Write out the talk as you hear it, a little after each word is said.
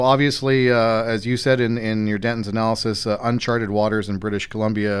Obviously, as you said in your Denton's analysis, uncharted waters in British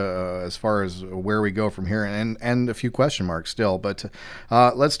Columbia as far as where we go from here, and a few question marks still. But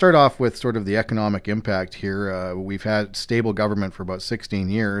let's start off with sort of the economic impact here. We've had stable government for about 16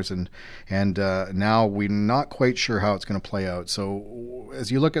 years, and now we're not quite sure how it's going to play out. So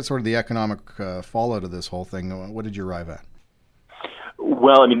as you look at sort of the economic fallout of this whole thing, what did you arrive at?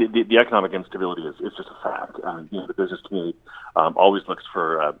 Well, I mean, the economic instability is just a fact. The business community always looks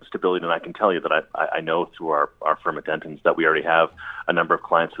for stability, and I can tell you that I know through our firm at Denton's that we already have a number of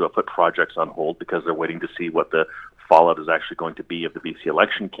clients who have put projects on hold because they're waiting to see what the fallout is actually going to be of the BC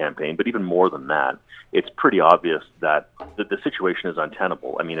election campaign. But even more than that, it's pretty obvious that the situation is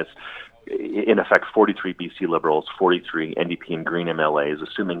untenable. I mean, it's in effect 43 BC Liberals, 43 NDP and Green MLAs,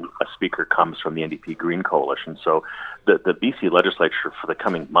 assuming a speaker comes from the NDP Green coalition. So the BC legislature for the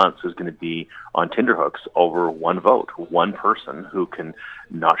coming months is going to be on tenterhooks over one vote, one person who can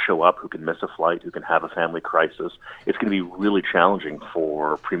not show up, who can miss a flight, who can have a family crisis. It's going to be really challenging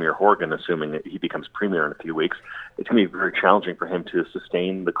for Premier Horgan, assuming that he becomes Premier in a few weeks. It's going to be very challenging for him to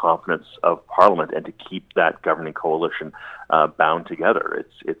sustain the confidence of Parliament and to keep that governing coalition bound together.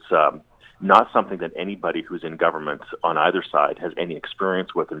 It's not something that anybody who's in government on either side has any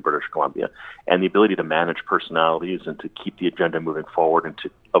experience with in British Columbia. And the ability to manage personalities and to keep the agenda moving forward and to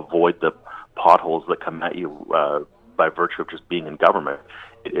avoid the potholes that come at you by virtue of just being in government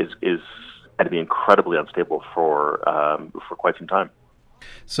is going to be incredibly unstable for quite some time.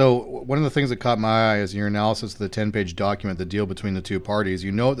 So one of the things that caught my eye is your analysis of the 10-page document, the deal between the two parties.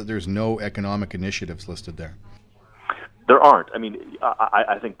 You note that there's no economic initiatives listed there. There aren't. I mean,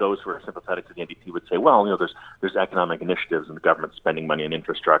 I think those who are sympathetic to the NDP would say, well, there's economic initiatives and the government spending money on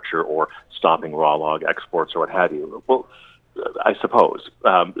infrastructure or stopping raw log exports or what have you. Well, I suppose.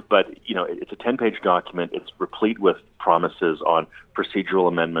 But, it's a 10-page document. It's replete with promises on procedural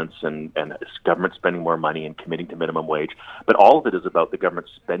amendments and government spending more money and committing to minimum wage. But all of it is about the government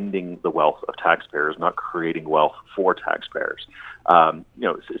spending the wealth of taxpayers, not creating wealth for taxpayers.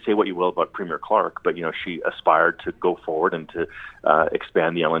 Say what you will about Premier Clark, but, she aspired to go forward and to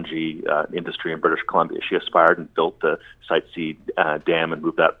expand the LNG industry in British Columbia. She aspired and built the Site C dam and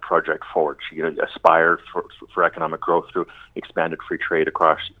moved that project forward. She aspired for economic growth through expanded free trade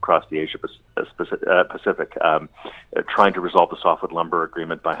across the Asia Pacific, trying to resolve the softwood lumber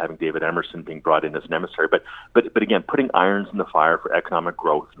agreement by having David Emerson being brought in as an emissary. But again, putting irons in the fire for economic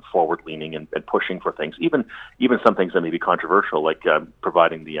growth and forward-leaning and pushing for things, even some things that may be controversial, like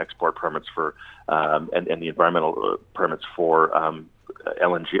providing the export permits for and the environmental permits for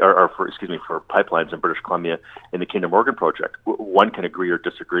LNG for pipelines in British Columbia in the Kinder Morgan project. One can agree or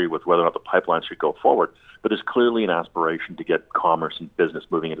disagree with whether or not the pipelines should go forward, but there's clearly an aspiration to get commerce and business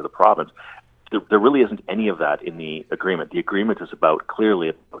moving into the province. There really isn't any of that in the agreement. The agreement is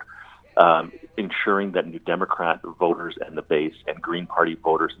clearly about ensuring that New Democrat voters and the base and Green Party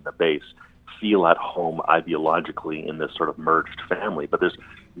voters in the base feel at home ideologically in this sort of merged family. But there's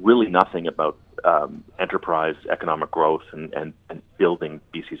really nothing about enterprise, economic growth, and building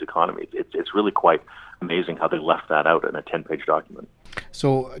BC's economy. It's really quite amazing how they left that out in a 10-page document.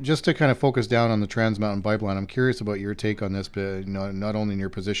 So just to kind of focus down on the Trans Mountain Pipeline, I'm curious about your take on this, but not only in your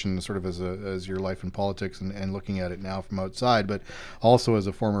position sort of as your life in politics and looking at it now from outside, but also as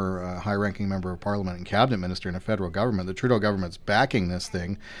a former high-ranking member of Parliament and cabinet minister in a federal government. The Trudeau government's backing this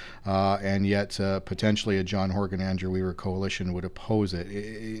thing, and yet potentially a John Horgan-Andrew Weaver coalition would oppose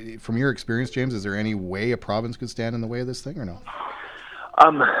it. From your experience, James, is there any way a province could stand in the way of this thing or no?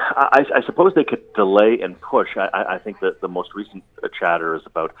 I suppose they could delay and push. I think that the most recent chatter is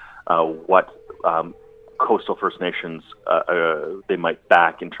about what coastal First Nations they might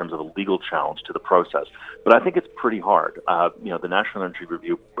back in terms of a legal challenge to the process. But I think it's pretty hard. The National Energy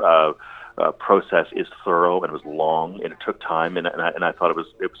Review process is thorough and it was long and it took time, and I thought it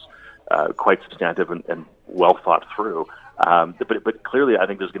was quite substantive and well thought through. But clearly, I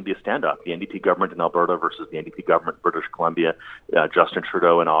think there's going to be a standoff. The NDP government in Alberta versus the NDP government in British Columbia, Justin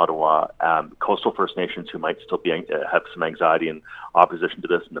Trudeau in Ottawa, coastal First Nations who might still have some anxiety and opposition to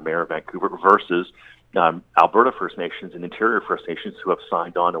this, and the mayor of Vancouver versus Alberta First Nations and Interior First Nations who have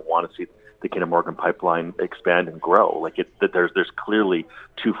signed on and want to see the Kinder Morgan pipeline expand and grow. There's clearly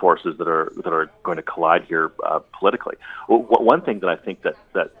two forces that are going to collide here politically. One thing that I think that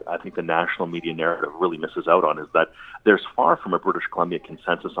I think the national media narrative really misses out on is that there's far from a British Columbia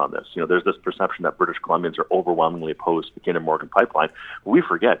consensus on this. There's this perception that British Columbians are overwhelmingly opposed to the Kinder Morgan pipeline. We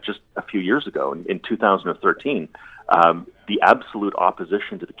forget just a few years ago in 2013. The absolute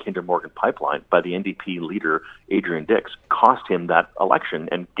opposition to the Kinder Morgan pipeline by the NDP leader, Adrian Dix, cost him that election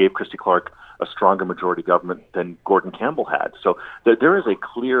and gave Christy Clark a stronger majority government than Gordon Campbell had. So there is a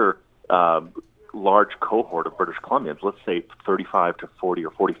clear large cohort of British Columbians, let's say 35 to 40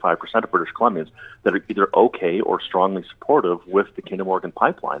 or 45% of British Columbians, that are either okay or strongly supportive with the Kinder Morgan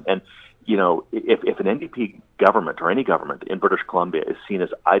pipeline. And, if an NDP government or any government in British Columbia is seen as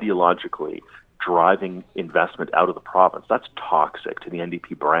ideologically driving investment out of the province, that's toxic to the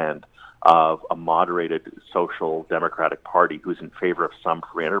NDP brand of a moderated social democratic party who's in favor of some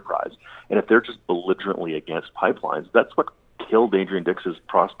free enterprise. And if they're just belligerently against pipelines, that's what killed Adrian Dix's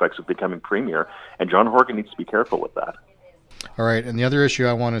prospects of becoming premier, and John Horgan needs to be careful with that. All right, and the other issue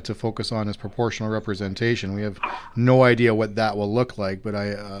I wanted to focus on is proportional representation. We have no idea what that will look like, but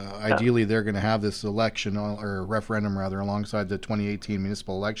ideally they're going to have this election, or referendum rather, alongside the 2018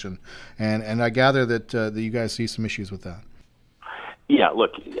 municipal election, and I gather that you guys see some issues with that. Yeah,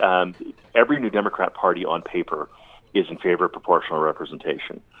 look, every New Democrat party on paper is in favor of proportional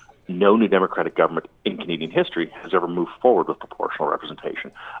representation. No New Democratic government in Canadian history has ever moved forward with proportional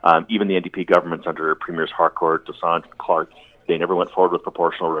representation. Even the NDP governments under Premiers Harcourt, Desant, and Clark, they never went forward with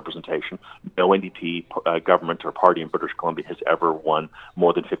proportional representation. No NDP government or party in British Columbia has ever won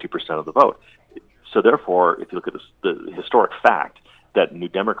more than 50% of the vote. So therefore, if you look at the historic fact that New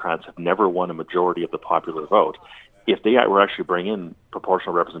Democrats have never won a majority of the popular vote, if they were actually bringing in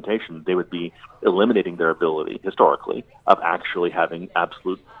proportional representation, they would be eliminating their ability, historically, of actually having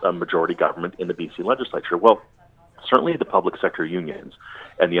absolute majority government in the BC legislature. Well, certainly the public sector unions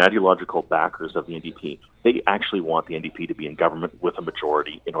and the ideological backers of the NDP, they actually want the NDP to be in government with a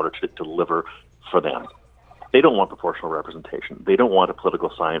majority in order to deliver for them. They don't want proportional representation. They don't want a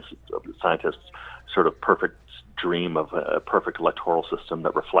political scientist's sort of perfect dream of a perfect electoral system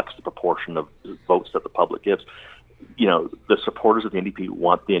that reflects the proportion of votes that the public gives. The supporters of the NDP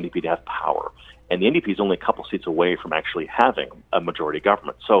want the NDP to have power, and the NDP is only a couple seats away from actually having a majority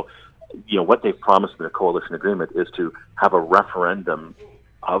government. So, what they've promised in their coalition agreement is to have a referendum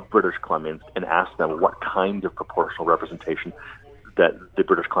of British Columbians and ask them what kind of proportional representation that the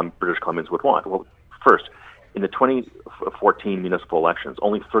British Columbians would want. Well, first, in the 2014 municipal elections,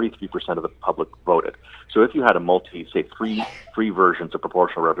 only 33% of the public voted. So if you had three versions of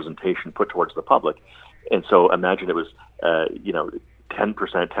proportional representation put towards the public, and so imagine it was, 10%,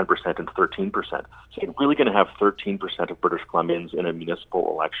 10%, and 13%. So you're really going to have 13% of British Columbians in a municipal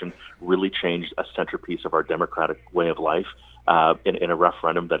election really change a centerpiece of our democratic way of life in a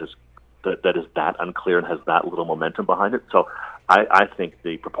referendum that is that unclear and has that little momentum behind it. So I think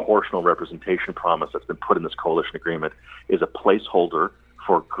the proportional representation promise that's been put in this coalition agreement is a placeholder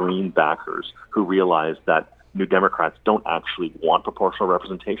for Green backers who realize that New Democrats don't actually want proportional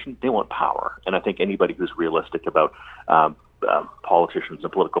representation. They want power. And I think anybody who's realistic about politicians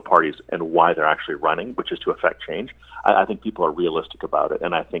and political parties and why they're actually running, which is to affect change, I think people are realistic about it.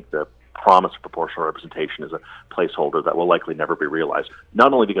 And I think the promise of proportional representation is a placeholder that will likely never be realized,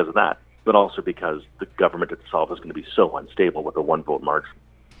 not only because of that, but also because the government itself is going to be so unstable with a one-vote margin.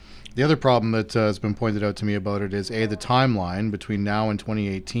 The other problem that has been pointed out to me about it is, the timeline between now and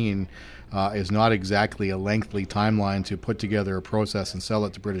 2018 is not exactly a lengthy timeline to put together a process and sell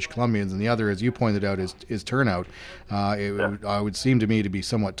it to British Columbians. And the other, as you pointed out, is turnout. It would seem to me to be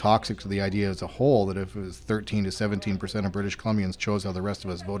somewhat toxic to the idea as a whole that if it was 13 to 17% of British Columbians chose how the rest of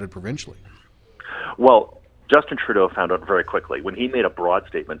us voted provincially. Well, Justin Trudeau found out very quickly when he made a broad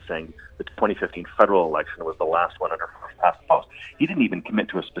statement saying the 2015 federal election was the last one under first past the post. He didn't even commit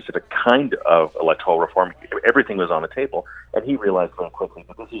to a specific kind of electoral reform. Everything was on the table, and he realized very quickly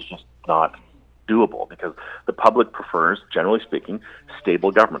that this is just not doable because the public prefers, generally speaking,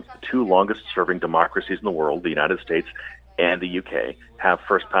 stable governments. The two longest-serving democracies in the world, the United States and the UK, have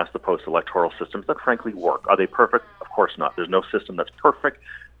first-past-the-post electoral systems that frankly work. Are they perfect? Of course not. There's no system that's perfect,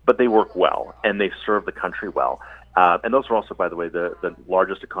 but they work well, and they serve the country well. And those are also, by the way, the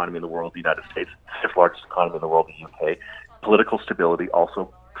largest economy in the world, the United States, fifth largest economy in the world, the UK. Political stability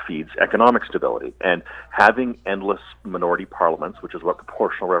also feeds economic stability. And having endless minority parliaments, which is what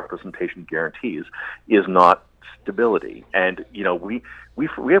proportional representation guarantees, is not stability. And, we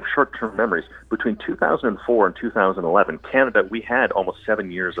have short-term memories. Between 2004 and 2011, Canada, we had almost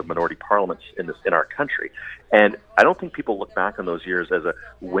 7 years of minority parliaments in our country. And I don't think people look back on those years as a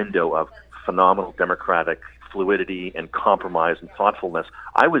window of phenomenal democratic fluidity and compromise and thoughtfulness.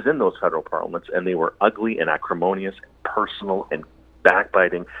 I was in those federal parliaments, and they were ugly and acrimonious and personal and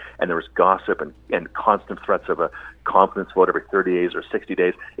backbiting, and there was gossip and constant threats of a confidence vote every 30 days or 60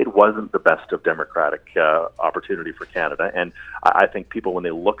 days. It wasn't the best of democratic opportunity for Canada. And I think people, when they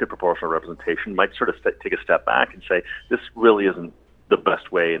look at proportional representation, might sort of take a step back and say, this really isn't the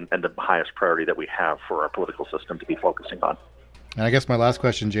best way and the highest priority that we have for our political system to be focusing on. And I guess my last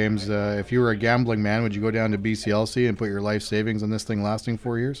question, James, if you were a gambling man, would you go down to BCLC and put your life savings on this thing lasting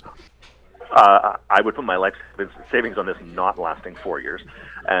 4 years? I would put my life savings on this not lasting 4 years.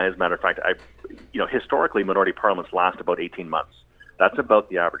 As a matter of fact, historically, minority parliaments last about 18 months. That's about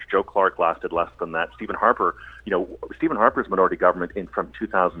the average. Joe Clark lasted less than that. Stephen Harper's minority government from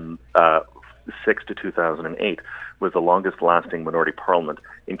 2006 to 2008 was the longest lasting minority parliament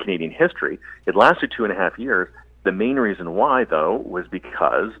in Canadian history. It lasted 2.5 years. The main reason why, though, was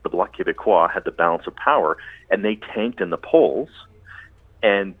because the Bloc Québécois had the balance of power, and they tanked in the polls,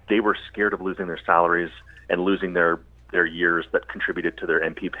 and they were scared of losing their salaries and losing their years that contributed to their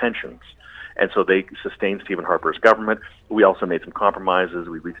MP pensions. And so they sustained Stephen Harper's government. We also made some compromises.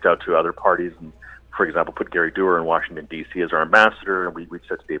 We reached out to other parties and, for example, put Gary Doer in Washington, D.C. as our ambassador, and we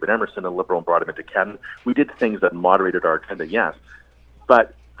reached out to David Emerson, a Liberal, and brought him into cabinet. We did things that moderated our agenda, yes,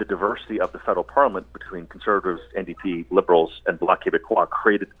 but the diversity of the federal parliament between Conservatives, NDP, Liberals, and Bloc Québécois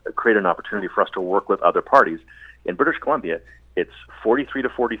created an opportunity for us to work with other parties. In British Columbia, it's 43 to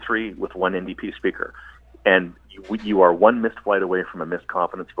 43 with one NDP speaker. And you are one missed flight away from a missed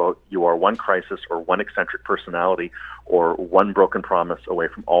confidence vote. You are one crisis or one eccentric personality or one broken promise away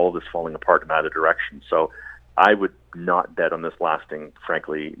from all of this falling apart in either direction. So I would not bet on this lasting,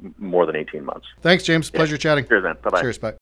 frankly, more than 18 months. Thanks, James. Pleasure chatting. Cheers, man. Bye-bye. Cheers, bye.